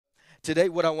Today,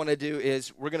 what I want to do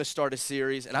is we're going to start a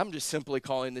series, and I'm just simply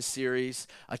calling this series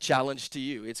a challenge to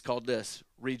you. It's called this: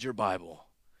 Read Your Bible.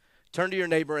 Turn to your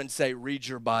neighbor and say, Read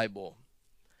your Bible.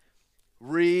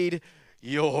 Read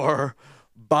your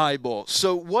Bible.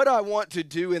 So, what I want to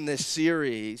do in this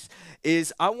series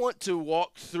is I want to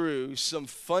walk through some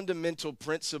fundamental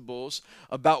principles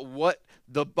about what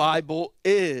the Bible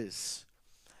is,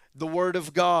 the Word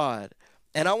of God.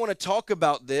 And I want to talk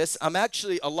about this.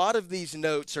 A lot of these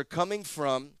notes are coming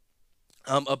from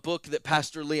a book that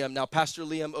Pastor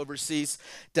Liam oversees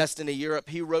Destiny Europe.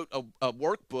 He wrote a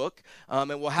workbook,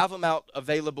 and we'll have them out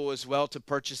available as well to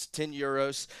purchase,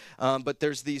 €10. But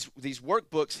there's these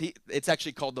workbooks. It's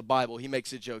actually called the Bible. He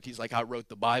makes a joke. He's like, I wrote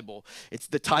the Bible. It's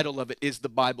the title of it is the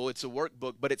Bible. It's a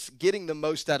workbook, but it's getting the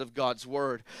most out of God's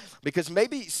Word. Because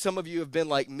maybe some of you have been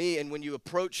like me, and when you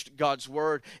approached God's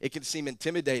Word, it can seem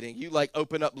intimidating. You like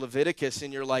open up Leviticus,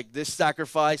 and you're like, this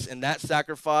sacrifice and that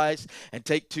sacrifice, and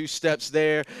take 2 steps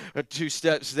there or 2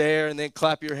 steps there, and then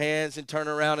clap your hands and turn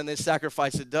around and then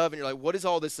sacrifice a dove, and you're like, what is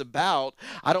all this about?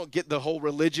 I don't get the whole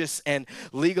religious and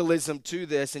legalism to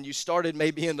this. And you started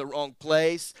maybe in the wrong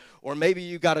place, or maybe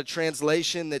you got a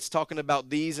translation that's talking about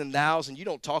these and thous, and you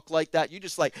don't talk like that. You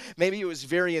just like, maybe it was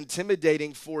very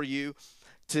intimidating for you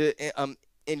to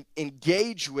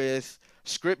engage with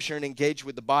Scripture and engage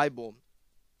with the Bible.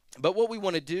 But what we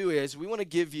want to do is we want to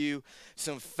give you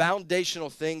some foundational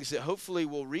things that hopefully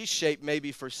will reshape,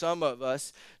 maybe for some of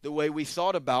us, the way we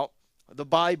thought about the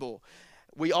Bible.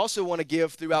 We also want to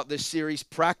give throughout this series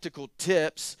practical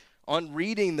tips on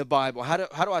reading the Bible. How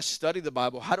do I study the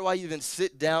Bible? How do I even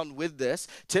sit down with this?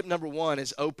 Tip number 1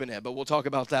 is open it, but we'll talk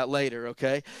about that later,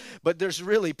 okay? But there's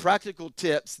really practical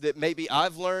tips that maybe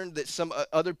I've learned, that some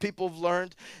other people have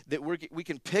learned, that we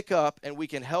can pick up and we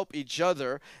can help each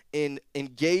other in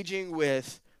engaging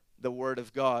with the Word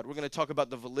of God. We're going to talk about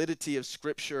the validity of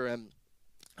Scripture and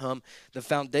the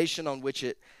foundation on which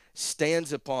it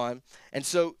stands upon. And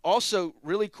so also,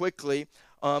 really quickly,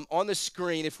 on the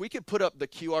screen, if we could put up the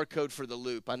QR code for the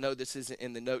loop. I know this isn't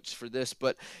in the notes for this,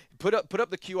 but put up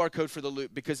the QR code for the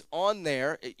loop, because on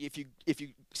there, if you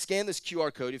scan this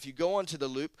QR code, if you go onto the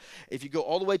loop, if you go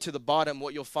all the way to the bottom,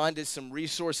 what you'll find is some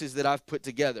resources that I've put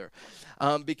together,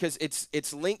 because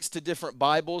it's links to different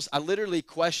Bibles. I literally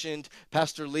questioned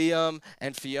Pastor Liam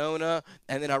and Fiona,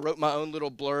 and then I wrote my own little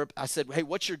blurb. I said, hey,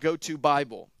 what's your go-to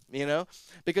Bible?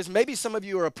 Because maybe some of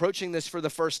you are approaching this for the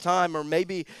first time, or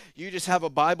maybe you just have a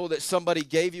Bible that somebody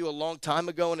gave you a long time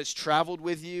ago and it's traveled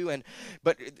with you.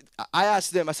 But I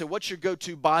asked them, I said, what's your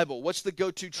go-to Bible? What's the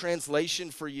go-to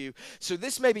translation for you? So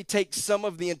this maybe takes some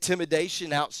of the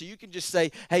intimidation out, so you can just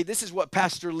say, hey, this is what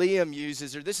Pastor Liam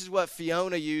uses, or this is what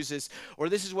Fiona uses, or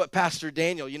this is what Pastor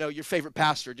Daniel, your favorite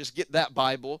pastor, just get that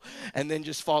Bible and then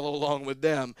just follow along with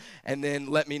them, and then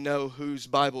let me know whose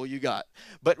Bible you got.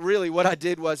 But really what I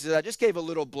did was I just gave a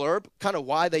little blurb, kind of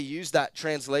why they use that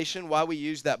translation, why we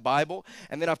use that Bible,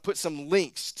 and then I've put some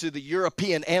links to the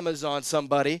European Amazon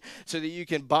somebody so that you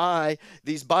can buy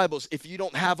these Bibles if you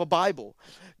don't have a Bible.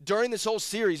 During this whole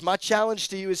series, my challenge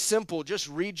to you is simple: just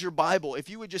read your Bible. If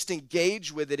you would just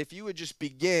engage with it, if you would just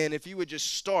begin, if you would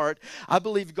just start, I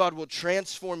believe God will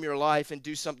transform your life and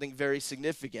do something very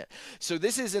significant. So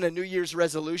this isn't a New Year's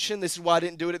resolution. This is why I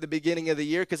didn't do it at the beginning of the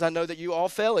year, because I know that you all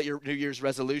fail at your New Year's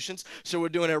resolutions. So we're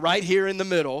doing it right here in the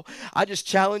middle. I just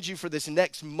challenge you for this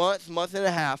next month and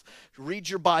a half, read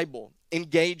your Bible.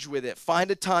 Engage with it.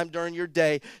 Find a time during your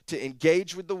day to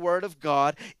engage with the Word of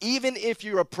God, even if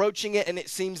you're approaching it and it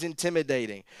seems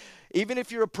intimidating. Even if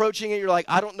you're approaching it, you're like,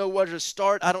 I don't know where to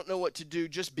start, I don't know what to do.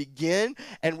 Just begin,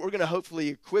 and we're going to hopefully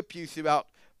equip you throughout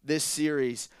this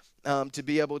series to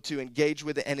be able to engage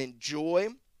with it and enjoy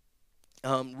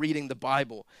reading the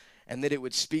Bible, and that it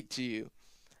would speak to you.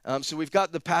 So we've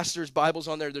got the pastor's Bibles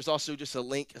on there. There's also just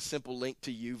a simple link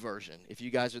to YouVersion. If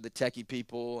you guys are the techie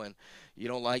people and you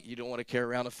don't want to carry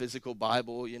around a physical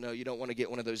Bible, you don't want to get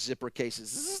one of those zipper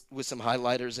cases with some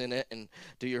highlighters in it and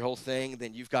do your whole thing,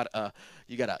 then you got a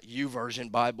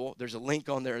YouVersion Bible. There's a link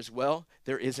on there as well.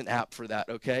 There is an app for that,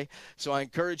 okay? So I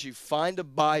encourage you, find a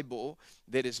Bible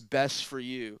that is best for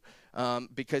you.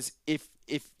 Because if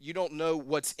you don't know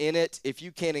what's in it, if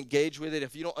you can't engage with it,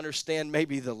 if you don't understand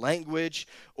maybe the language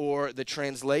or the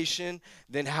translation,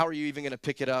 then how are you even going to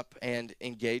pick it up and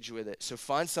engage with it? So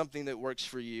find something that works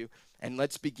for you, and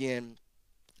let's begin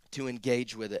to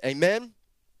engage with it. Amen?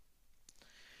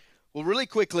 Well, really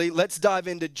quickly, let's dive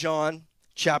into John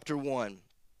chapter 1,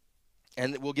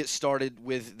 and we'll get started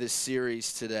with this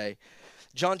series today.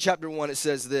 John chapter 1, it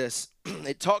says this.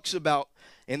 It talks about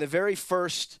in the very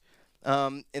first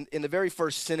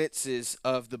sentences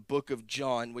of the book of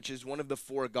John, which is one of the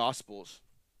 4 Gospels,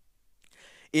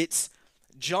 It's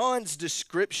John's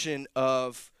description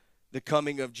of the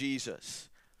coming of Jesus.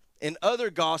 In other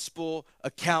gospel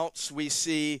accounts, we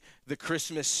see the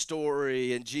Christmas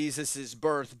story and Jesus'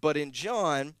 birth. But in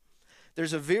John,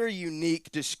 there's a very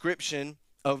unique description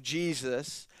of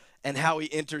Jesus and how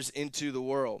he enters into the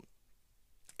world.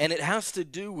 And it has to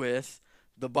do with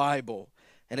the Bible,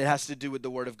 and it has to do with the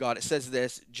Word of God. It says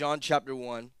this, John chapter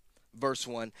 1, verse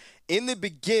 1. In the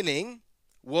beginning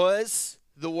was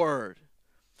the Word.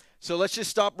 So let's just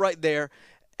stop right there.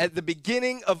 At the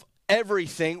beginning of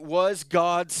everything was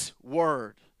God's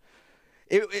Word.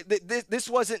 This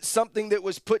wasn't something that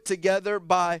was put together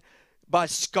by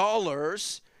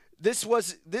scholars. This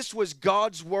was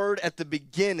God's Word at the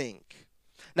beginning.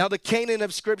 Now, the Canaan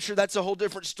of Scripture, that's a whole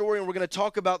different story, and we're going to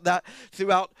talk about that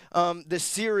throughout this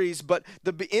series. But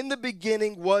in the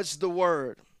beginning was the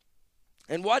Word.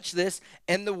 And watch this.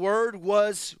 And the Word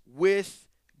was with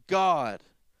God.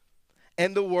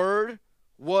 And the Word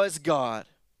was God.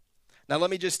 Now, let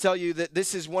me just tell you that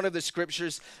this is one of the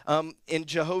scriptures in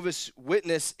Jehovah's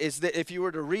Witness, is that if you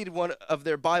were to read one of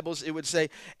their Bibles, it would say,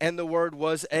 and the Word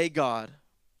was a God.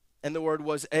 And the Word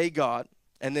was a God.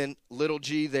 And then little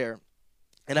g there.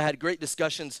 And I had great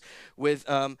discussions with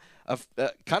kind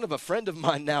of a friend of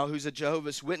mine now who's a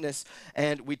Jehovah's Witness,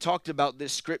 and we talked about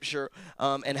this scripture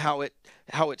and how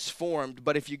it's formed.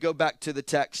 But if you go back to the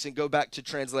text and go back to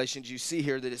translations, you see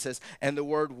here that it says, and the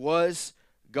Word was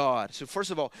God. So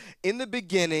first of all, in the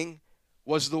beginning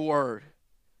was the Word.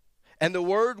 And the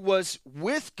Word was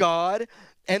with God,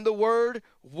 and the Word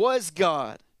was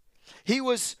God. He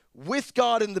was with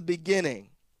God in the beginning.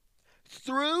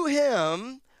 Through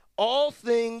him all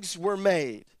things were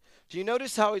made. Do you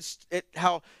notice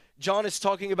how John is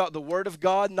talking about the Word of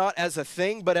God not as a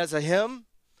thing but as a him?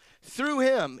 Through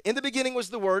him. In the beginning was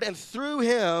the Word, and through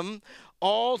him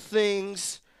all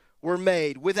things were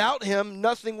made. Without him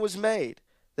nothing was made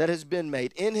that has been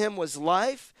made. In him was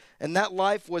life, and that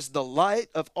life was the light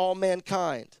of all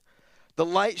mankind. The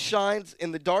light shines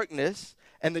in the darkness,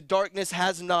 and the darkness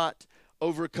has not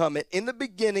overcome it. In the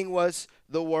beginning was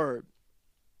the Word.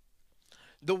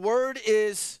 The Word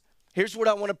is, here's what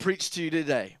I want to preach to you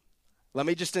today. Let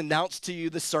me just announce to you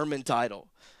the sermon title.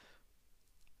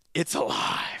 It's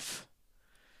alive.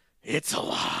 It's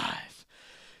alive.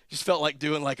 Just felt like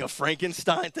doing like a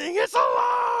Frankenstein thing. It's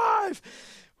alive.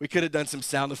 We could have done some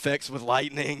sound effects with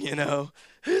lightning, you know.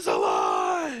 It's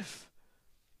alive.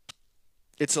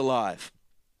 It's alive.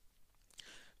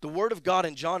 The Word of God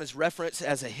in John is referenced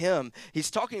as a hymn.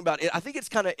 He's talking about it. I think it's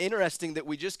kind of interesting that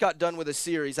we just got done with a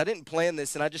series. I didn't plan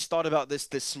this, and I just thought about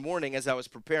this morning as I was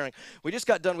preparing. We just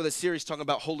got done with a series talking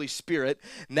about Holy Spirit.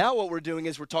 Now what we're doing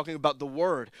is we're talking about the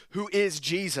Word, who is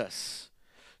Jesus.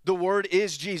 The Word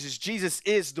is Jesus. Jesus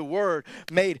is the Word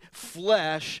made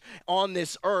flesh on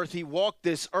this earth. He walked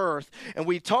this earth, and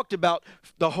we talked about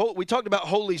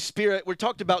Holy Spirit. We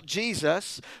talked about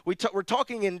Jesus. We're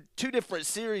talking in two different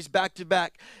series back to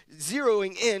back,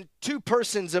 zeroing in two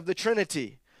persons of the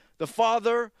Trinity: the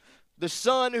Father, the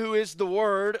Son, who is the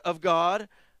Word of God,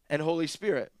 and Holy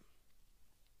Spirit.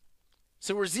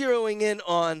 So we're zeroing in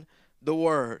on the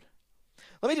Word.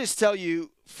 Let me just tell you,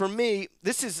 for me,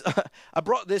 I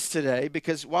brought this today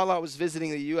because while I was visiting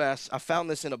the U.S., I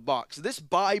found this in a box. This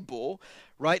Bible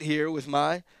right here with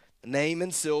my name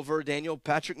in silver, Daniel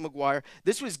Patrick Mcguire,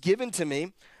 this was given to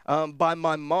me by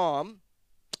my mom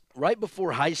right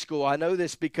before high school. I know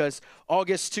this because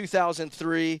August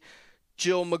 2003,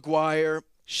 Jill Mcguire,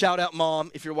 shout out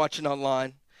Mom if you're watching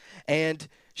online, and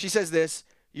she says this,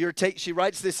 she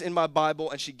writes this in my Bible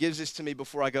and she gives this to me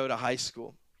before I go to high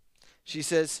school. She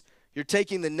says, you're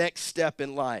taking the next step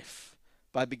in life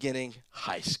by beginning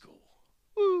high school.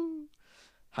 Woo!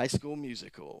 High School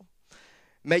Musical.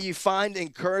 May you find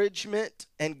encouragement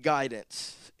and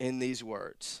guidance in these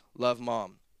words. Love,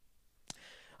 Mom.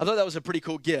 I thought that was a pretty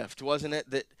cool gift, wasn't it?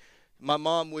 That my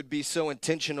mom would be so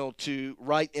intentional to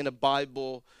write in a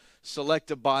Bible, select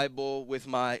a Bible with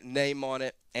my name on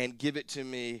it, and give it to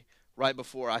me right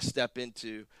before I step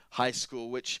into high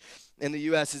school, which in the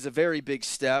U.S. is a very big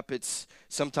step. It's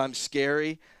sometimes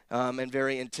scary and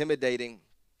very intimidating.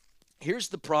 Here's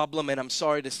the problem, and I'm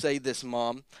sorry to say this,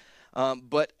 Mom,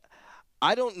 but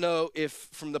I don't know if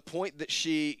from the point that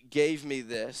she gave me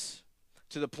this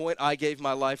to the point I gave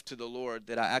my life to the Lord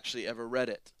that I actually ever read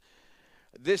it.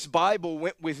 This Bible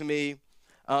went with me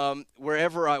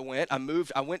wherever I went.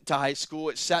 I went to high school.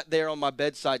 It sat there on my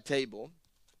bedside table,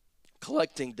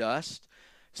 collecting dust.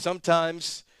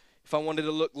 Sometimes, if I wanted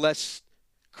to look less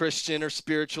Christian or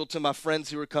spiritual to my friends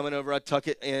who were coming over, I'd tuck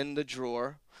it in the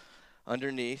drawer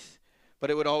underneath. but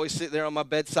it would always sit there on my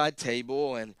bedside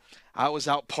table, and I was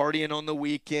out partying on the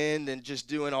weekend and just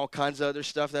doing all kinds of other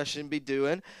stuff that I shouldn't be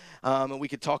doing. And we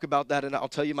could talk about that, and I'll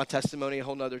tell you my testimony a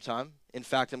whole nother time. In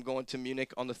fact, I'm going to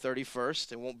Munich on the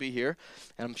 31st. I won't be here,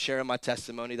 and I'm sharing my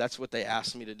testimony. That's what they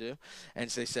asked me to do. And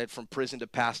so they said, from prison to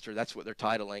pastor, that's what they're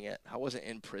titling it. I wasn't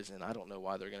in prison. I don't know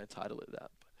why they're going to title it that.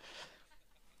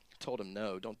 But I told them,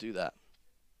 no, don't do that.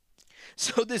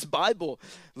 So this Bible,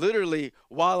 literally,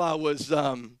 while I was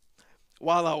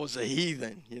a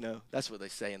heathen, that's what they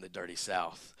say in the dirty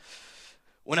South.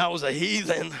 When I was a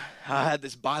heathen, I had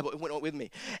this Bible. It went with me.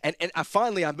 And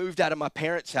I moved out of my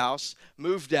parents' house,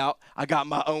 moved out. I got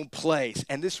my own place.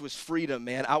 And this was freedom,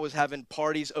 man. I was having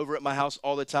parties over at my house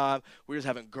all the time. We were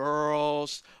having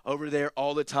girls over there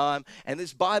all the time. And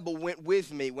this Bible went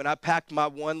with me when I packed my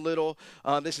one little,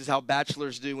 this is how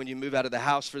bachelors do when you move out of the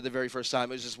house for the very first time.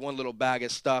 It was just one little bag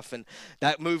of stuff. And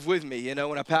that moved with me,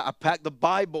 when I packed the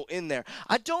Bible in there.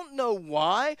 I don't know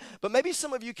why, but maybe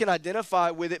some of you can identify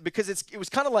with it because it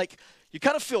was kind of like you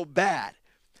kind of feel bad.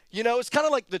 It's kind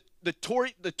of like the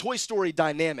Toy Story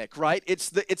dynamic, right? It's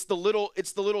the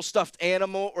little stuffed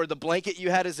animal or the blanket you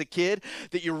had as a kid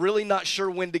that you're really not sure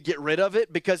when to get rid of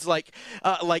it because like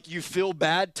you feel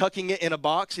bad tucking it in a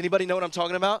box. Anybody know what I'm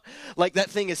talking about? Like that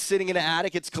thing is sitting in an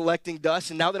attic, it's collecting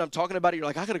dust, and now that I'm talking about it, you're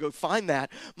like, I gotta go find that.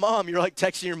 Mom, you're like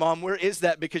texting your mom, where is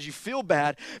that? Because you feel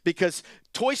bad because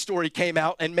Toy Story came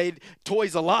out and made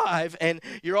toys alive, and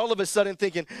you're all of a sudden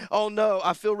thinking, oh no,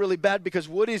 I feel really bad because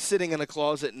Woody's sitting in a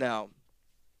closet now.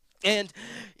 And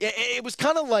it was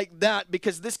kind of like that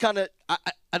because this kind of,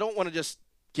 I don't want to just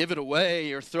give it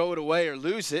away or throw it away or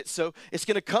lose it, so it's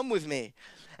going to come with me.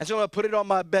 And so I'm going to put it on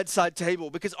my bedside table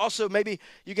because also maybe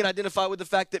you can identify with the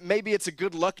fact that maybe it's a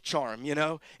good luck charm,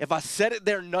 If I set it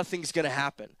there, nothing's going to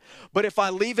happen. But if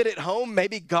I leave it at home,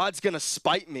 maybe God's going to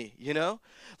spite me,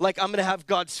 Like I'm going to have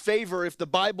God's favor if the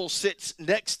Bible sits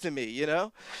next to me,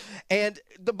 And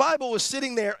the Bible was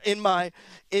sitting there in my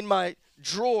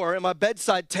drawer in my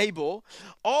bedside table,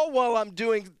 all while I'm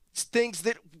doing things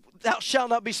that thou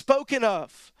shalt not be spoken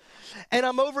of. And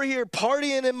I'm over here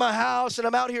partying in my house, and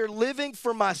I'm out here living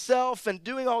for myself and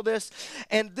doing all this.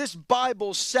 And this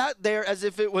Bible sat there as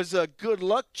if it was a good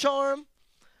luck charm,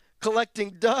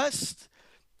 collecting dust,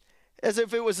 as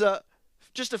if it was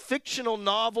just a fictional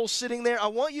novel sitting there. I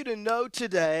want you to know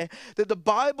today that the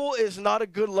Bible is not a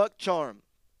good luck charm.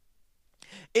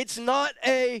 It's not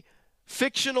a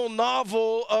fictional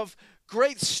novel of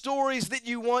great stories that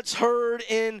you once heard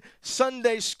in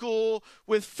Sunday school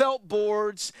with felt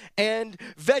boards and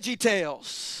Veggie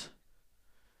Tales.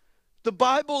 The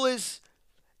Bible is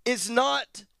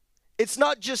not, it's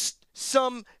not just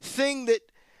some thing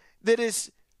that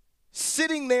is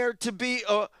sitting there to be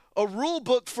a rule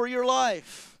book for your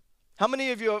life. How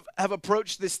many of you have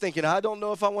approached this thinking, I don't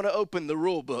know if I want to open the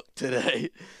rule book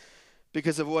today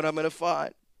because of what I'm going to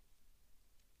find?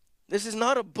 This is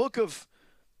not a book of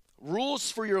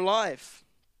rules for your life.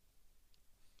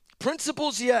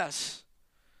 Principles, yes.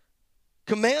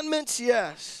 Commandments,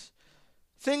 yes.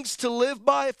 Things to live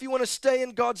by if you want to stay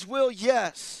in God's will,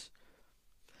 yes.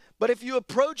 But if you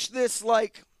approach this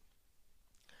like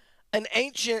an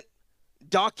ancient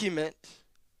document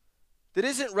that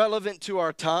isn't relevant to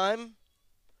our time,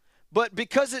 but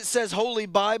because it says Holy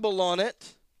Bible on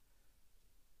it,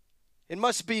 it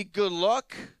must be good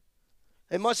luck.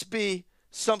 It must be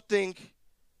something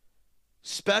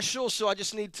special, so I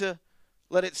just need to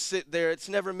let it sit there. It's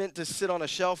never meant to sit on a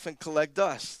shelf and collect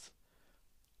dust.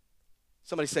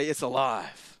 Somebody say, it's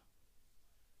alive.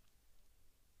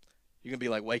 You're going to be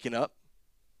like waking up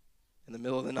in the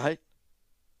middle of the night.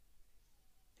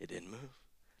 It didn't move.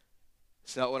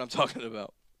 It's not what I'm talking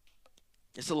about.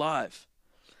 It's alive.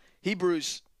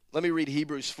 Let me read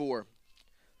Hebrews 4.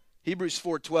 Hebrews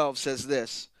 4:12 says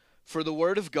this, for the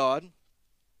word of God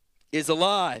is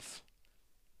alive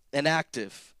and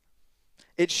active.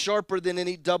 It's sharper than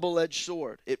any double-edged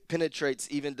sword. It penetrates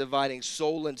even dividing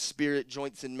soul and spirit,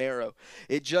 joints and marrow.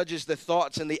 It judges the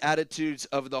thoughts and the attitudes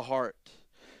of the heart.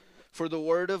 For the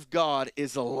word of God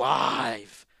is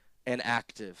alive and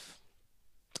active.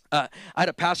 I had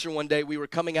a pastor one day. We were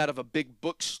coming out of a big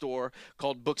bookstore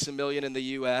called Books A Million in the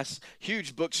U.S.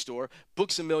 Huge bookstore.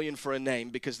 Books A Million for a name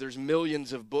because there's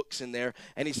millions of books in there.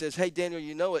 And he says, hey,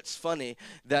 Daniel, it's funny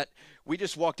that we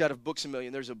just walked out of Books A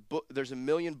Million. There's a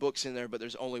million books in there, but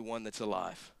there's only one that's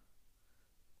alive.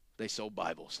 They sold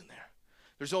Bibles in there.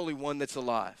 There's only one that's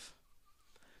alive.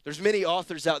 There's many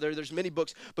authors out there. There's many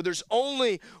books. But there's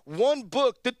only one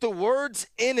book that the words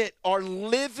in it are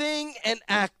living and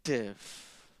active.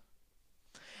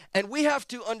 And we have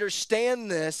to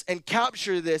understand this and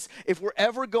capture this if we're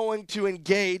ever going to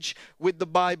engage with the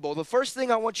Bible. The first thing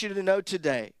I want you to know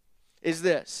today is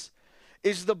this,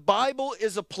 is the Bible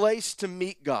is a place to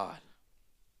meet God.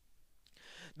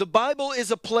 The Bible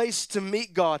is a place to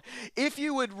meet God. If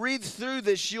you would read through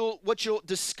this, what you'll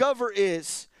discover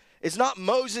is not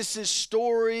Moses'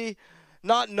 story,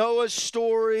 not Noah's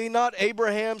story, not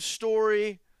Abraham's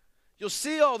story. You'll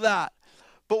see all that.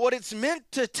 But what it's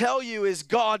meant to tell you is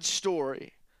God's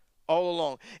story all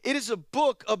along. It is a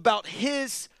book about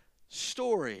his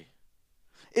story.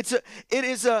 It's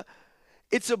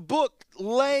a book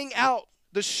laying out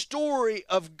the story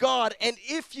of God. And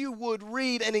if you would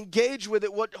read and engage with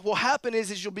it, what will happen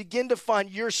is you'll begin to find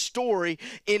your story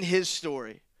in his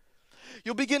story.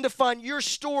 You'll begin to find your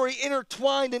story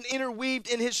intertwined and interweaved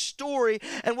in his story.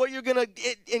 And what you're going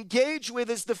to engage with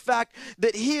is the fact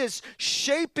that he is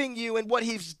shaping you and what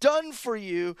he's done for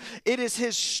you. It is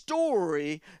his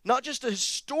story, not just a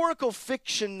historical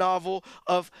fiction novel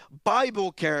of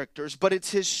Bible characters, but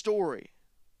it's his story.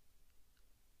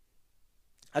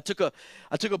 I took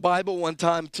a Bible one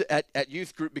time at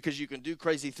youth group, because you can do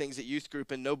crazy things at youth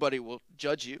group and nobody will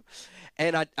judge you.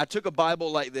 And I took a Bible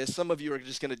like this. Some of you are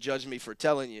just going to judge me for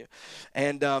telling you.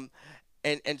 And well,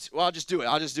 I'll just do it.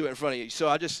 I'll just do it in front of you. So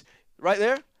right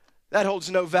there, that holds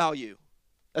no value.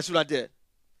 That's what I did.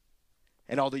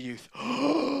 And all the youth,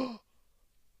 oh,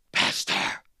 Pastor.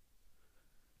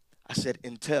 I said,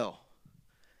 until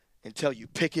you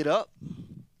pick it up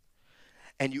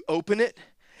and you open it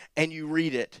and you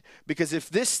read it. Because if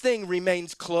this thing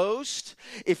remains closed,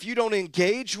 if you don't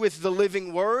engage with the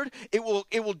living word, it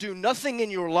will do nothing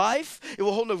in your life. It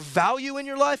will hold no value in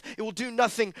your life. It will do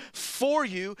nothing for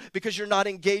you because you're not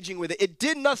engaging with it. It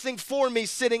did nothing for me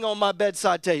sitting on my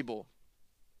bedside table.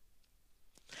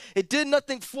 It did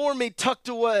nothing for me tucked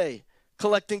away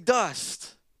collecting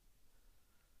dust.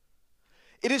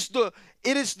 It is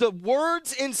the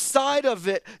words inside of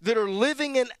it that are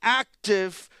living and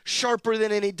active, sharper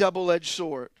than any double-edged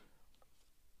sword.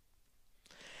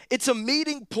 It's a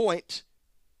meeting point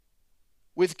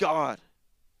with God.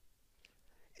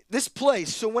 This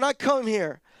place, so when I come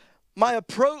here, my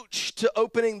approach to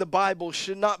opening the Bible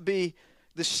should not be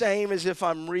the same as if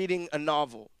I'm reading a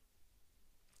novel.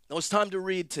 No, it's time to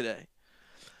read today.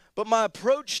 But my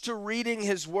approach to reading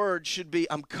his word should be,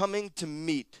 I'm coming to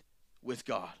meet with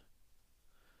God.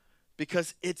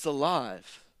 Because it's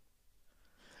alive.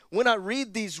 When I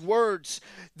read these words,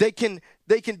 they can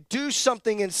do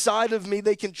something inside of me.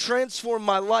 They can transform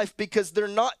my life because they're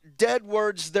not dead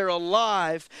words, they're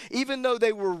alive. Even though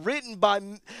they were written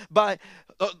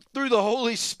through the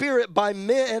Holy Spirit by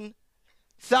men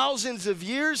thousands of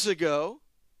years ago,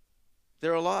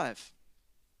 they're alive.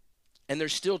 And they're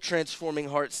still transforming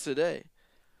hearts today.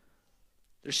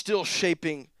 They're still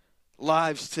shaping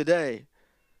lives today.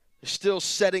 They're still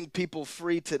setting people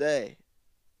free today.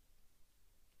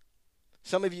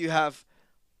 Some of you have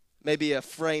maybe a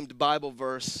framed Bible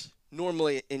verse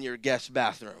normally in your guest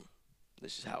bathroom.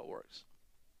 This is how it works.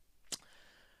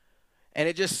 And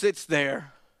it just sits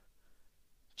there.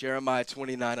 Jeremiah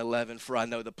 29:11, for I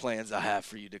know the plans I have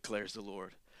for you, declares the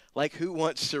Lord. Like, who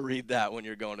wants to read that when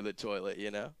you're going to the toilet, you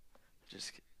know?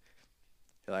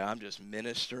 You're like, I'm just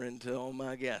ministering to all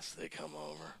my guests that come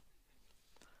over.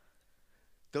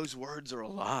 Those words are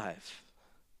alive.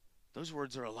 Those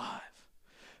words are alive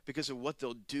because of what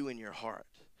they'll do in your heart,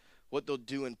 what they'll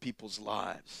do in people's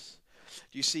lives.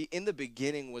 You see, in the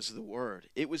beginning was the Word.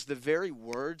 It was the very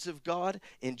words of God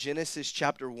in Genesis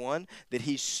chapter 1 that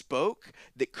he spoke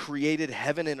that created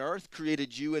heaven and earth,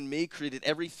 created you and me, created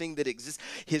everything that exists.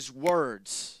 His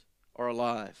words are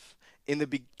alive. In the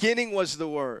beginning was the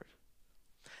Word.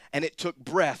 And it took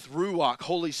breath, ruach,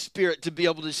 Holy Spirit, to be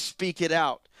able to speak it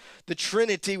out. The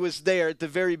Trinity was there at the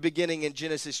very beginning in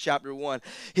Genesis chapter 1.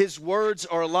 His words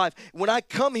are alive. When I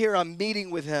come here, I'm meeting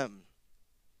with him.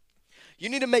 You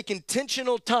need to make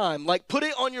intentional time. Like, put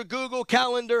it on your Google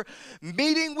Calendar.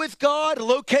 Meeting with God,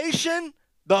 location,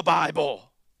 the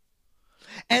Bible.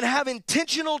 And have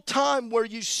intentional time where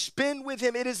you spend with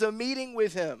him. It is a meeting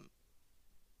with him.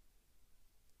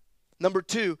 Number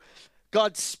 2,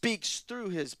 God speaks through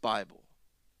his Bible.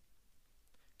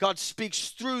 God speaks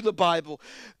through the Bible.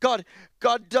 God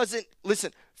doesn't,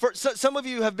 listen, for some of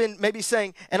you have been maybe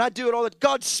saying, and I do it all the time,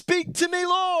 God, speak to me,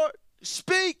 Lord,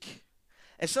 speak.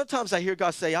 And sometimes I hear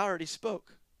God say, I already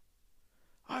spoke.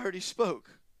 I already spoke.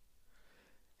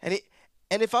 And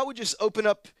if I would just open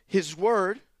up his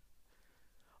word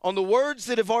on the words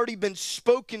that have already been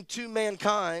spoken to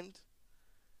mankind,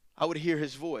 I would hear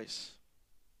his voice.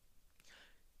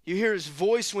 You hear his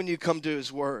voice when you come to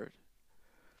his word.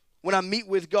 when I meet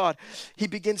with God, he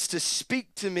begins to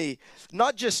speak to me.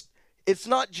 It's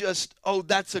not just, oh,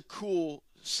 that's a cool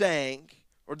saying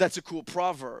or that's a cool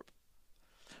proverb,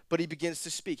 but he begins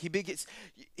to speak.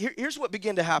 Here's what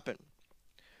began to happen.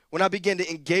 When I began to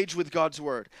engage with God's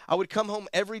word, I would come home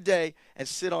every day and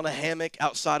sit on a hammock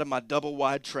outside of my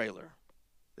double-wide trailer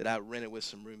that I rented with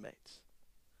some roommates.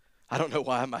 I don't know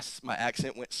why my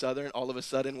accent went southern all of a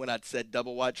sudden when I'd said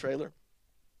double-wide trailer.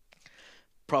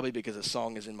 Probably because a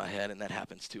song is in my head, and that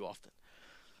happens too often.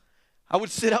 I would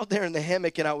sit out there in the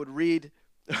hammock, and I would read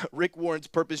Rick Warren's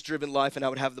Purpose-Driven Life, and I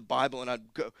would have the Bible, and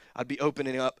I'd be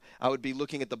opening up. I would be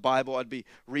looking at the Bible. I'd be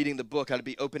reading the book. I'd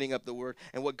be opening up the Word.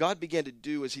 And what God began to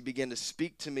do is he began to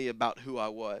speak to me about who I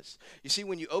was. You see,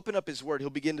 when you open up his Word, he'll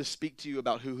begin to speak to you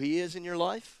about who he is in your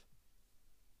life,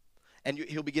 and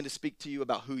he'll begin to speak to you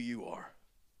about who you are.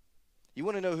 You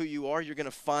want to know who you are? You're going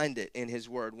to find it in his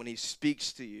word when he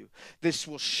speaks to you. This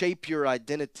will shape your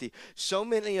identity. So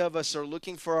many of us are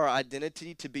looking for our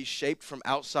identity to be shaped from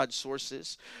outside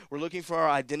sources. We're looking for our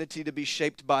identity to be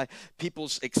shaped by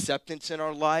people's acceptance in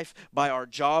our life, by our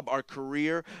job, our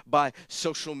career, by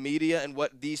social media and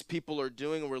what these people are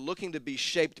doing. And we're looking to be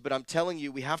shaped, but I'm telling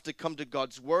you, we have to come to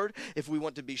God's word if we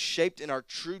want to be shaped in our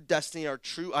true destiny, our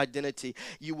true identity.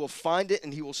 You will find it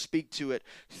and he will speak to it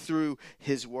through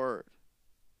his word.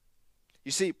 You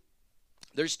see,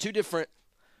 there's two different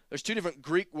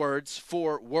Greek words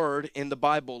for word in the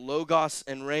Bible, logos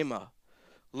and rhema.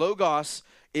 Logos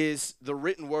is the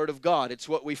written word of God. It's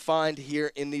what we find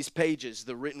here in these pages,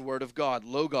 the written word of God,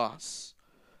 logos.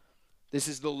 This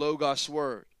is the logos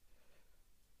word.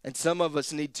 And some of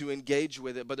us need to engage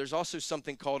with it, but there's also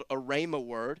something called a rhema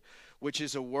word, which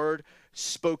is a word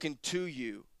spoken to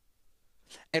you.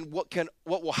 And what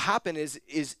will happen is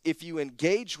if you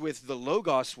engage with the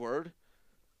logos word,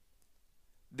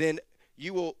 then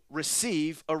you will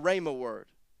receive a rhema word.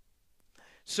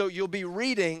 So you'll be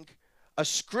reading a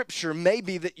scripture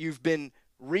maybe that you've been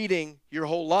reading your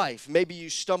whole life. Maybe you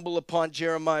stumble upon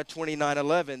Jeremiah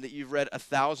 29:11 that you've read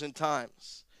 1,000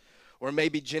 times. Or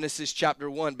maybe Genesis chapter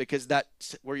 1, because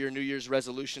that's where your New Year's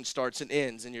resolution starts and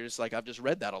ends. And you're just like, I've just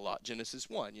read that a lot. Genesis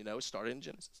 1, it started in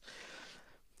Genesis.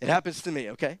 It happens to me,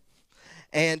 okay?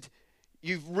 And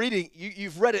you've read it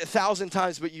 1,000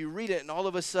 times, but you read it, and all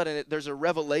of a sudden there's a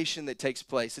revelation that takes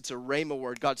place. It's a rhema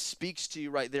word. God speaks to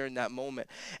you right there in that moment.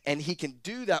 And he can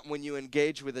do that when you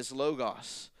engage with his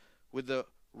logos, with the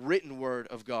written word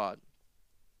of God.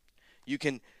 You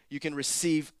can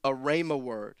receive a rhema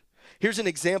word. Here's an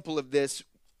example of this.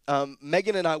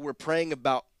 Megan and I were praying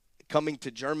about coming to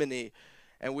Germany,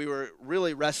 and we were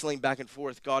really wrestling back and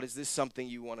forth. God, is this something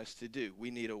you want us to do?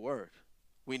 We need a word.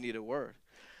 We need a word.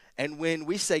 And when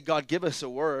we say, God, give us a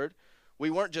word, we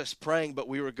weren't just praying, but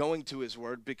we were going to his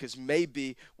word, because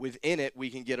maybe within it we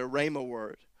can get a rhema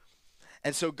word.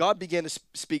 And so God began to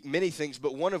speak many things,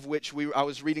 but one of which I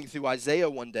was reading through Isaiah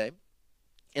one day.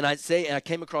 And I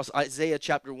came across Isaiah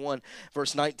chapter 1,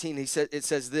 verse 19. It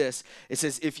says this. It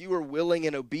says, if you are willing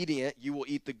and obedient, you will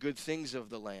eat the good things of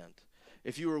the land.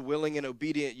 If you are willing and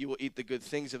obedient, you will eat the good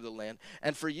things of the land.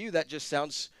 And for you, that just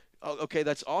sounds, oh, okay,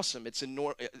 that's awesome. It's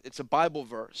a Bible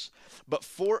verse. But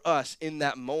for us in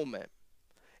that moment,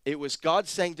 it was God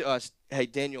saying to us, hey,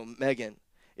 Daniel, Megan,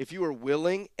 if you are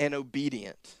willing and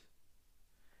obedient,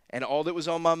 and all that was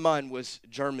on my mind was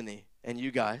Germany and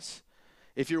you guys,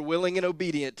 if you're willing and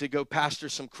obedient to go pastor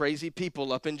some crazy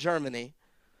people up in Germany,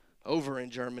 over in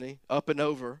Germany, up and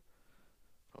over,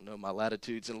 I don't know my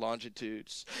latitudes and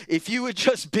longitudes. If you would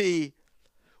just be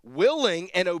willing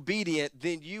and obedient,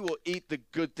 then you will eat the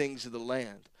good things of the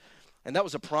land. And that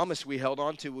was a promise we held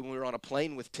on to when we were on a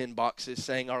plane with 10 boxes,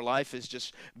 saying our life has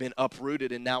just been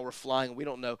uprooted and now we're flying. We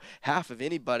don't know half of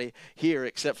anybody here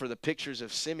except for the pictures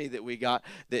of Simi that we got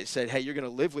that said, hey, you're going to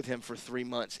live with him for 3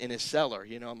 months in his cellar.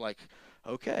 I'm like,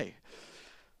 okay.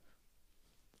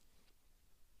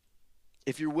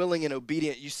 If you're willing and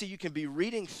obedient, you see, you can be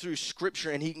reading through Scripture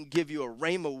and he can give you a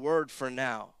rhema word for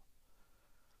now.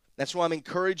 That's why I'm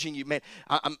encouraging you, man.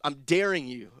 I'm daring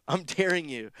you. I'm daring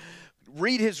you.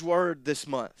 Read his word this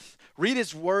month. Read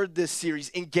his word this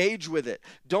series. Engage with it.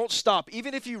 Don't stop.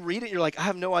 Even if you read it, you're like, I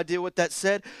have no idea what that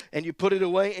said, and you put it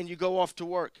away and you go off to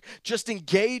work. Just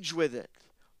engage with it.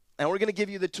 And we're going to give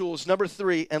you the tools. Number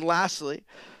 3, and lastly,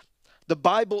 the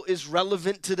Bible is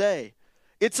relevant today.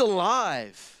 It's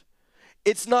alive.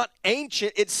 It's not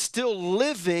ancient. It's still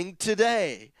living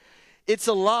today. It's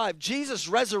alive. Jesus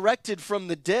resurrected from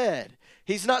the dead.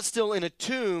 He's not still in a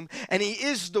tomb, and he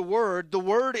is the Word. The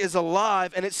Word is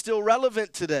alive, and it's still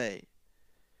relevant today.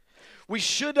 We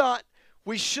should not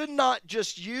We should not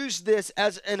just use this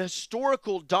as an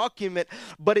historical document,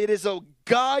 but it is a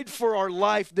guide for our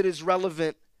life that is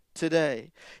relevant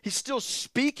today. He's still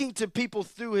speaking to people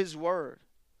through his word.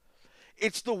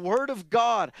 It's the word of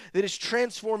God that is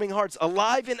transforming hearts,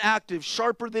 alive and active,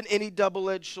 sharper than any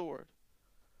double-edged sword.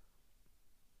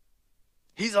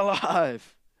 He's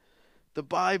alive. The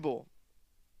Bible,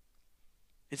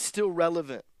 it's still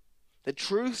relevant. The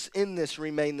truths in this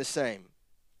remain the same.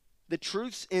 The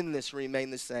truths in this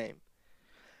remain the same.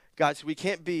 Guys, we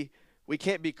can't be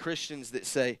Christians that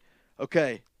say,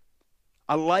 okay,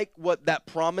 I like what that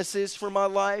promise is for my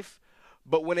life,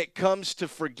 but when it comes to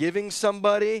forgiving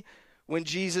somebody, when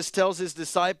Jesus tells his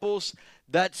disciples,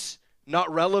 that's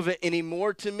not relevant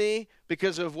anymore to me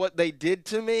because of what they did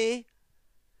to me.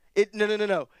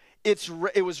 No.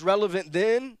 It was relevant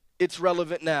then, it's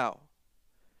relevant now.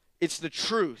 It's the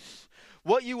truth.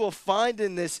 What you will find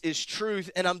in this is truth,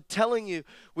 and I'm telling you,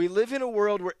 we live in a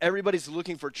world where everybody's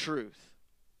looking for truth.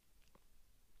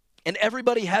 And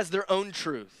everybody has their own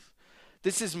truth.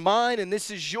 This is mine and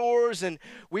this is yours, and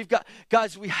we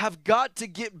have got to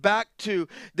get back to,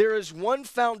 there is one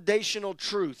foundational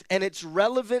truth, and it's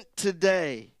relevant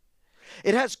today.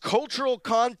 It has cultural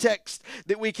context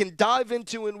that we can dive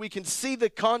into, and we can see the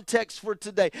context for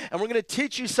today. And we're going to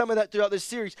teach you some of that throughout this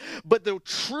series. But the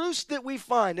truths that we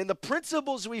find and the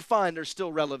principles we find are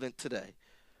still relevant today.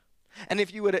 And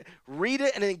if you would read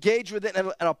it and engage with it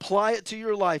and apply it to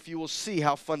your life, you will see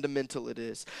how fundamental it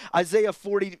is. Isaiah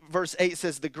 40 verse 8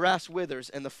 says, the grass withers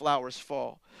and the flowers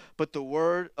fall, but the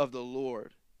word of the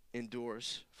Lord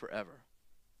endures forever.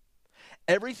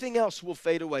 Everything else will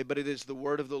fade away, but it is the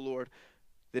word of the Lord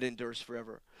that endures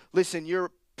forever. Listen,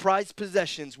 your prized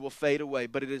possessions will fade away,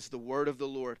 but it is the word of the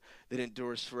Lord that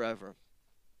endures forever.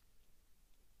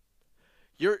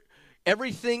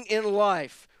 Everything in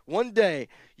life, one day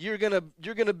you're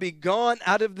gonna be gone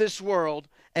out of this world,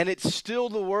 and it's still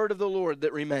the word of the Lord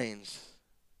that remains.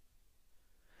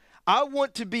 I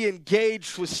want to be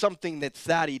engaged with something that's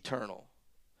that eternal.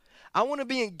 I want to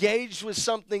be engaged with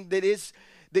something that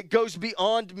goes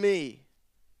beyond me,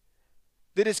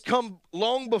 that has come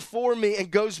long before me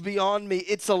and goes beyond me.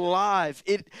 It's alive.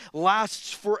 It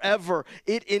lasts forever.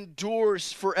 It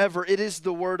endures forever. It is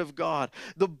the word of God.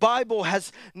 The Bible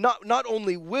has not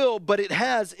only will, but it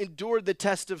has endured the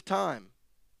test of time.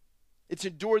 It's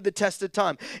endured the test of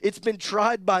time. It's been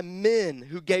tried by men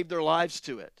who gave their lives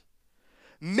to it.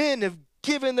 Men have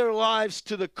given their lives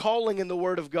to the calling in the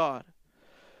word of God.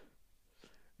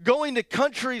 Going to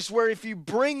countries where if you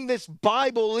bring this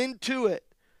Bible into it,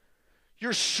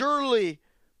 you're surely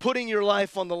putting your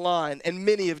life on the line, and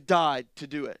many have died to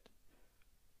do it.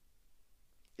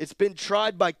 It's been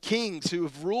tried by kings who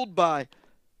have ruled by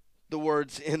the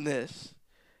words in this.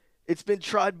 It's been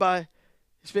tried by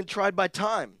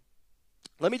time.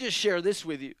 Let me just share this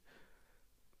with you.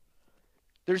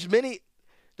 There's many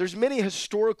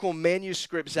historical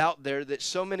manuscripts out there that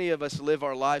so many of us live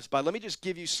our lives by. Let me just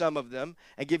give you some of them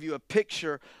and give you a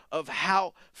picture of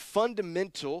how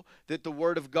fundamental that the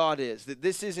Word of God is. That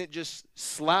this isn't just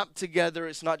slapped together,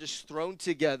 it's not just thrown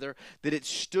together, that it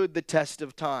stood the test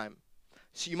of time.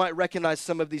 So you might recognize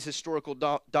some of these historical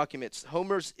documents.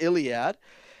 Homer's Iliad,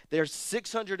 there's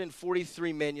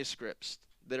 643 manuscripts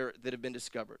that have been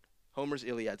discovered. Homer's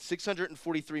Iliad,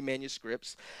 643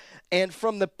 manuscripts. And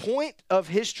from the point of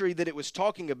history that it was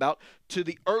talking about to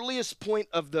the earliest point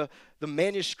of the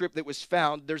manuscript that was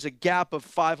found, there's a gap of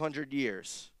 500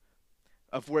 years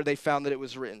of where they found that it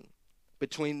was written,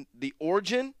 between the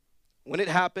origin, when it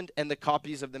happened, and the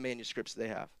copies of the manuscripts they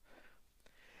have.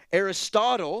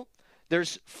 Aristotle,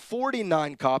 there's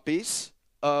 49 copies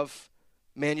of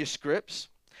manuscripts,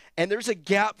 and there's a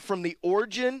gap from the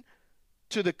origin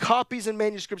to the copies and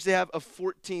manuscripts they have of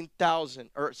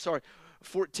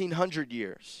 1,400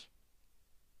 years.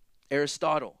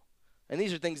 Aristotle. And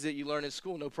these are things that you learn in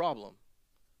school, no problem.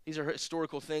 These are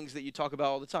historical things that you talk about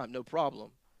all the time, no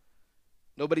problem.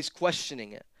 Nobody's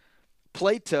questioning it.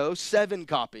 Plato, 7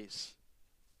 copies,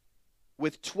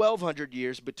 with 1,200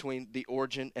 years between the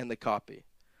origin and the copy.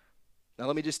 Now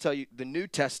let me just tell you, the New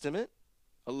Testament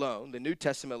alone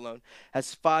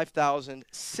has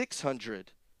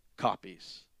 5,600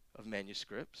 copies of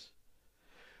manuscripts,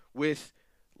 with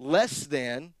less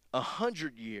than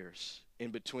 100 years in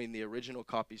between the original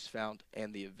copies found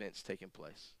and the events taking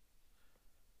place.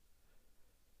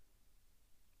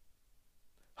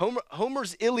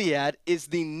 Homer's Iliad is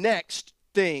the next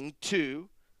thing to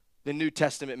the New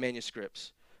Testament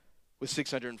manuscripts, with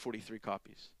 643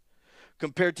 copies,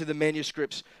 compared to the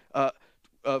manuscripts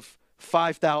of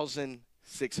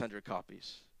 5,600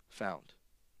 copies found.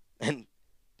 And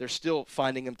They're still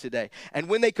finding them today. And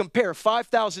when they compare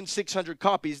 5,600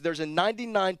 copies, there's a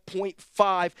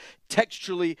 99.5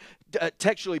 textually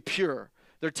pure.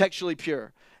 They're textually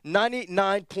pure.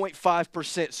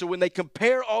 99.5%. So when they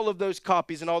compare all of those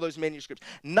copies and all those manuscripts,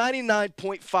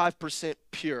 99.5%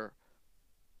 pure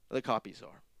the copies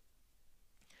are.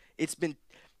 It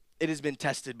has been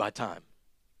tested by time.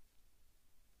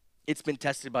 It's been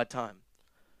tested by time.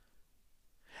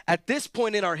 At this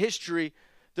point in our history,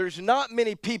 there's not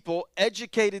many people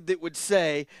educated that would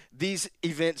say these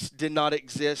events did not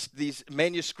exist. These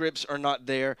manuscripts are not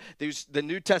there. The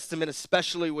New Testament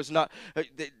especially was not.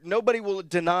 Nobody will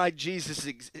deny Jesus'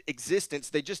 existence.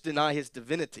 They just deny his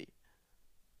divinity.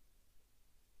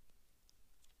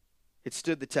 It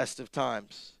stood the test of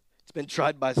times. It's been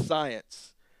tried by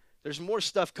science. There's more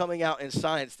stuff coming out in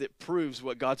science that proves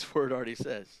what God's word already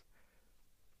says.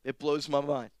 It blows my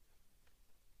mind.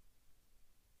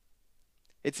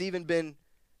 It's even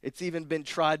been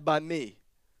tried by me.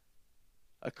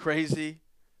 A crazy,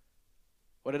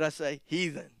 what did I say?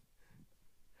 Heathen.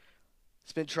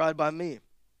 It's been tried by me.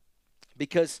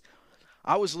 Because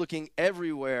I was looking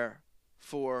everywhere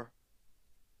for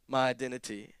my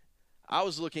identity. I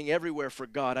was looking everywhere for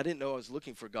God. I didn't know I was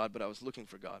looking for God, but I was looking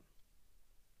for God.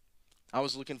 I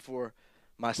was looking for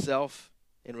myself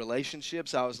in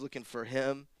relationships. I was looking for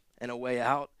him and a way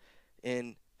out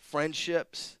in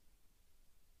friendships.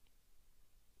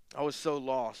 I was so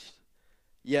lost.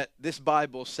 Yet this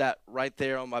Bible sat right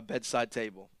there on my bedside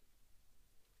table.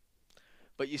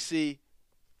 But you see,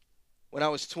 when I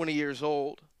was 20 years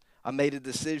old, I made a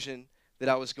decision that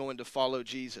I was going to follow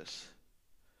Jesus.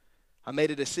 I made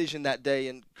a decision that day,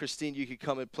 and Christine, you could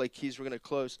come and play keys. We're going to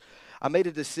close. I made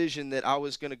a decision that I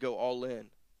was going to go all in.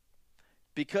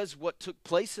 Because what took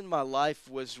place in my life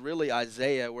was really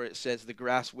Isaiah, where it says the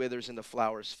grass withers and the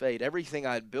flowers fade. Everything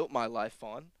I had built my life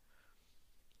on.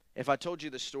 If I told you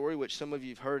the story, which some of you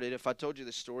have heard it, if I told you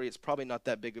the story, it's probably not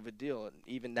that big of a deal. And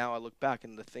even now I look back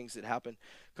and the things that happened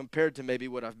compared to maybe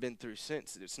what I've been through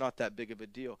since, it's not that big of a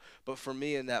deal. But for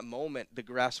me in that moment, the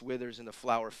grass withers and the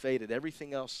flower faded.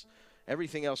 Everything else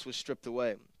was stripped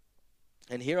away.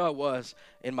 And here I was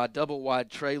in my double-wide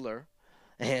trailer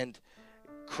and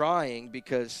crying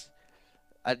because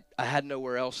I had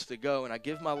nowhere else to go. And I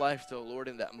give my life to the Lord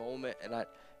in that moment, and I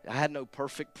had no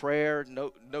perfect prayer.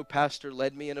 No pastor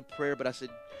led me in a prayer, but I said,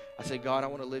 God, I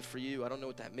want to live for you. I don't know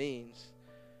what that means.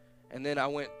 And then I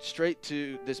went straight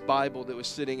to this Bible that was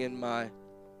sitting in my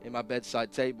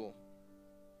bedside table.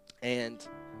 And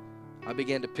I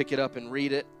began to pick it up and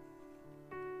read it.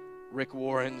 Rick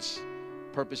Warren's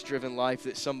Purpose-Driven Life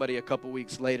that somebody a couple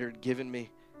weeks later had given me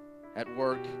at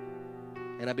work.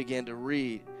 And I began to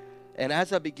read. And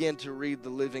as I began to read the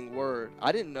living word,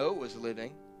 I didn't know it was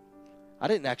living. I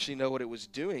didn't actually know what it was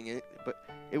doing, but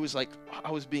it was like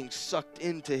I was being sucked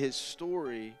into his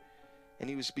story, and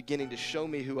he was beginning to show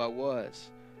me who I was.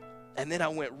 And then I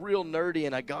went real nerdy,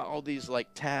 and I got all these like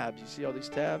tabs. You see all these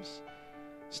tabs?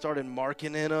 Started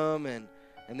marking in them, and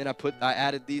then I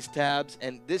added these tabs.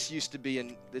 And this used to be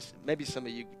in this. Maybe some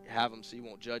of you have them, so you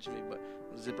won't judge me. But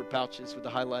zipper pouches with the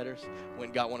highlighters. Went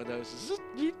and got one of those.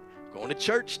 Going to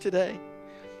church today.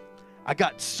 I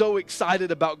got so excited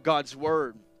about God's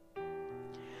word.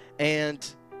 And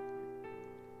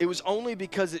it was only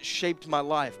because it shaped my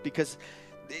life, because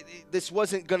this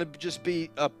wasn't going to just be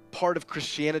a part of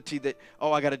Christianity that,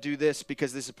 I got to do this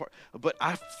because this is part. But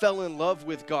I fell in love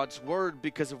with God's word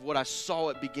because of what I saw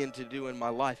it begin to do in my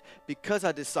life, because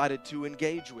I decided to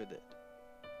engage with it,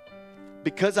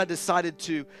 because I decided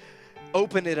to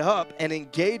open it up and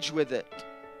engage with it.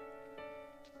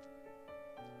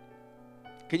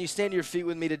 Can you stand to your feet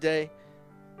with me today?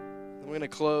 We're going to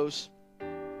close.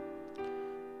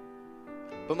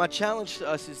 But my challenge to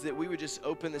us is that we would just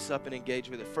open this up and engage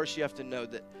with it. First, you have to know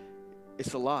that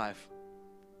it's alive.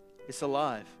 It's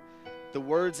alive. The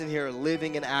words in here are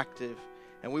living and active.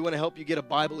 And we want to help you get a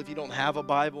Bible if you don't have a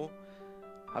Bible.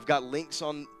 I've got links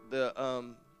on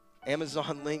the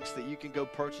Amazon links that you can go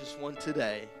purchase one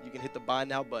today. You can hit the buy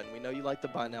now button. We know you like the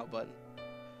buy now button.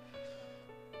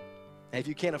 And if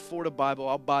you can't afford a Bible,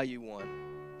 I'll buy you one.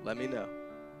 Let me know.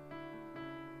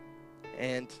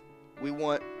 And we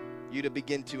want you to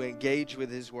begin to engage with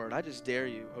his word. I just dare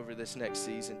you over this next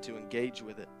season to engage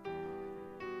with it.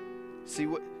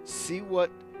 See what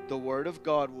the word of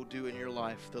God will do in your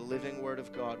life. The living word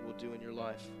of God will do in your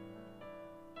life.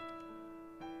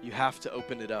 You have to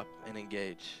open it up and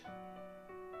engage.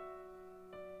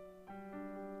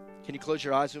 Can you close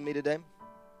your eyes with me today?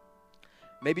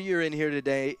 Maybe you're in here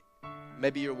today,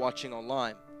 maybe you're watching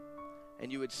online,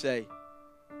 and you would say,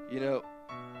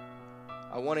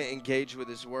 I want to engage with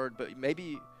his word, but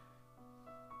maybe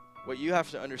what you have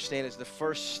to understand is the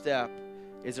first step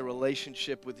is a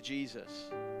relationship with Jesus.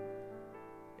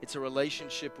 It's a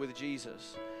relationship with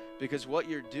Jesus. Because what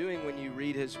you're doing when you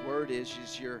read his word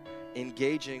is you're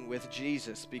engaging with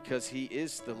Jesus, because he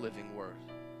is the living word.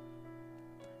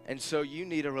 And so you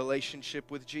need a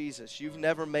relationship with Jesus. You've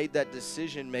never made that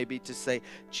decision maybe to say,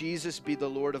 Jesus be the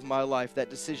Lord of my life. That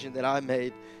decision that I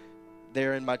made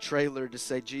there in my trailer to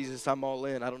say, Jesus, I'm all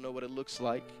in. I don't know what it looks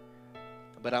like,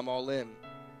 but I'm all in.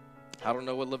 I don't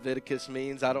know what Leviticus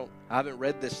means. I haven't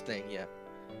read this thing yet.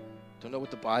 Don't know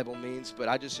what the Bible means, but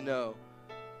I just know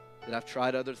that I've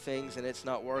tried other things and it's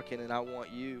not working, and I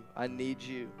want you. I need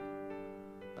you.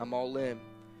 I'm all in.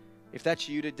 If that's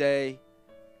you today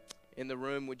in the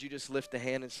room, would you just lift a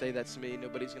hand and say, that's me?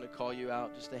 Nobody's going to call you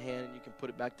out. Just a hand, and you can put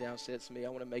it back down. Say, it's me. I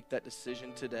want to make that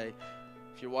decision today.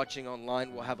 If you're watching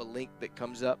online, we'll have a link that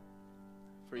comes up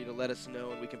for you to let us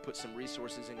know, and we can put some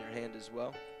resources in your hand as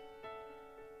well.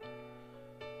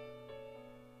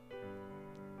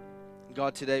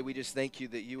 God, today we just thank you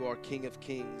that you are King of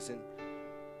Kings and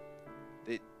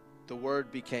that the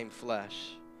Word became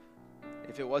flesh.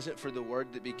 If it wasn't for the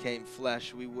Word that became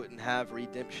flesh, we wouldn't have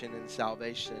redemption and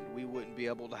salvation. We wouldn't be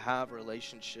able to have a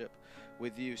relationship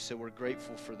with you, so we're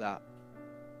grateful for that.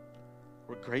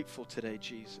 We're grateful today,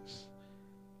 Jesus.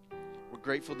 We're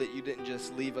grateful that you didn't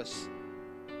just leave us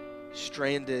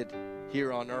stranded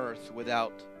here on earth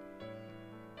without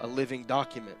a living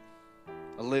document,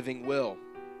 a living will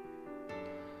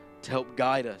to help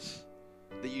guide us,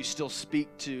 that you still speak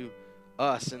to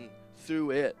us and through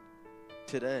it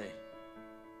today.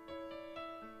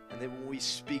 And then when we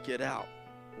speak it out,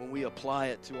 when we apply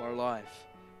it to our life,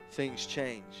 things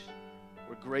change.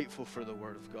 We're grateful for the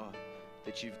Word of God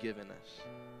that you've given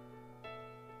us.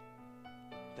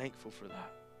 Thankful for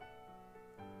that.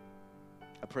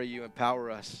 I pray you empower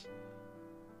us.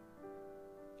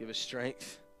 Give us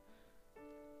strength,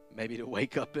 maybe to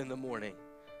wake up in the morning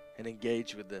and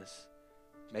engage with this.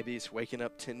 Maybe it's waking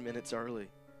up 10 minutes early.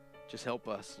 Just help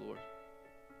us, Lord.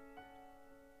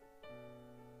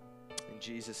 In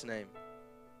Jesus' name,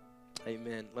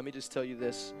 amen. Let me just tell you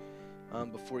this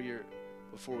before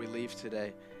we leave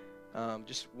today.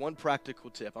 Just one practical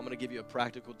tip. I'm going to give you a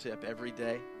practical tip every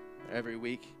day, every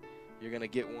week. You're going to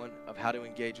get one of how to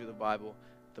engage with the Bible.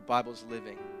 The Bible's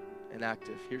living and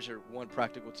active. Here's your one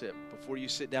practical tip. Before you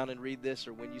sit down and read this,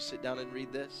 or when you sit down and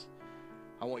read this,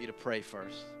 I want you to pray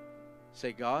first.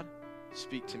 Say, God,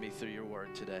 speak to me through your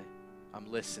word today. I'm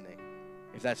listening.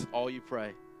 If that's all you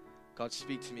pray, God,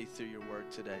 speak to me through your word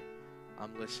today.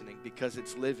 I'm listening. Because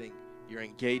it's living, you're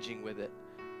engaging with it,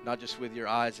 not just with your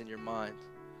eyes and your mind.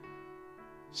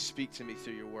 Speak to me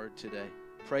through your word today.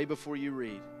 Pray before you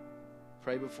read.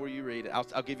 Pray before you read.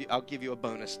 I'll give you a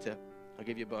bonus tip. I'll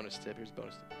give you a bonus tip. Here's a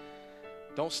bonus tip.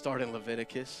 Don't start in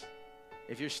Leviticus.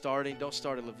 If you're starting, don't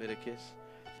start in Leviticus.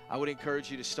 I would encourage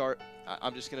you to start.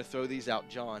 I'm just going to throw these out.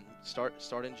 John. Start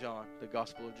in John, the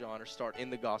Gospel of John, or start in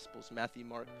the Gospels, Matthew,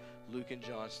 Mark, Luke, and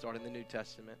John. Start in the New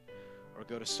Testament, or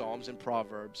go to Psalms and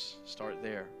Proverbs. Start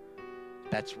there.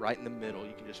 That's right in the middle.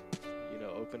 You can just,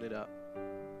 open it up.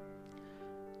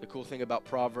 The cool thing about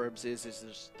Proverbs is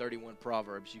there's 31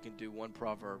 Proverbs. You can do one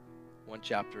proverb, one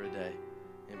chapter a day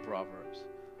in Proverbs,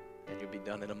 and you'll be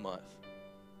done in a month.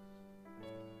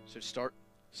 So start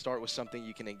with something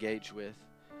you can engage with,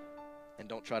 and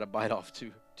don't try to bite off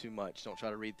too much. Don't try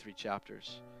to read 3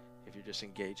 chapters if you're just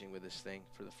engaging with this thing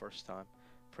for the first time.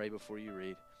 Pray before you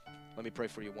read. Let me pray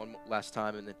for you one last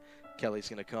time, and then Kelly's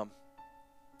going to come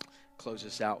close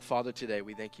us out. Father, today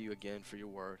we thank you again for your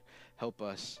word. Help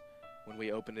us when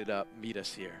we open it up. Meet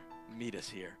us here. Meet us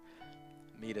here.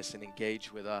 Meet us and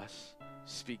engage with us.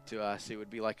 Speak to us. It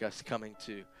would be like us coming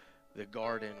to the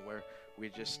garden where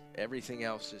everything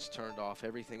else is turned off.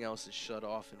 Everything else is shut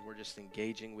off, and we're just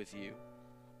engaging with you.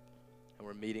 And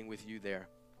we're meeting with you there.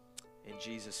 In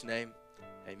Jesus' name,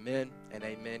 amen and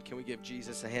amen. Can we give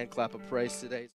Jesus a hand clap of praise today?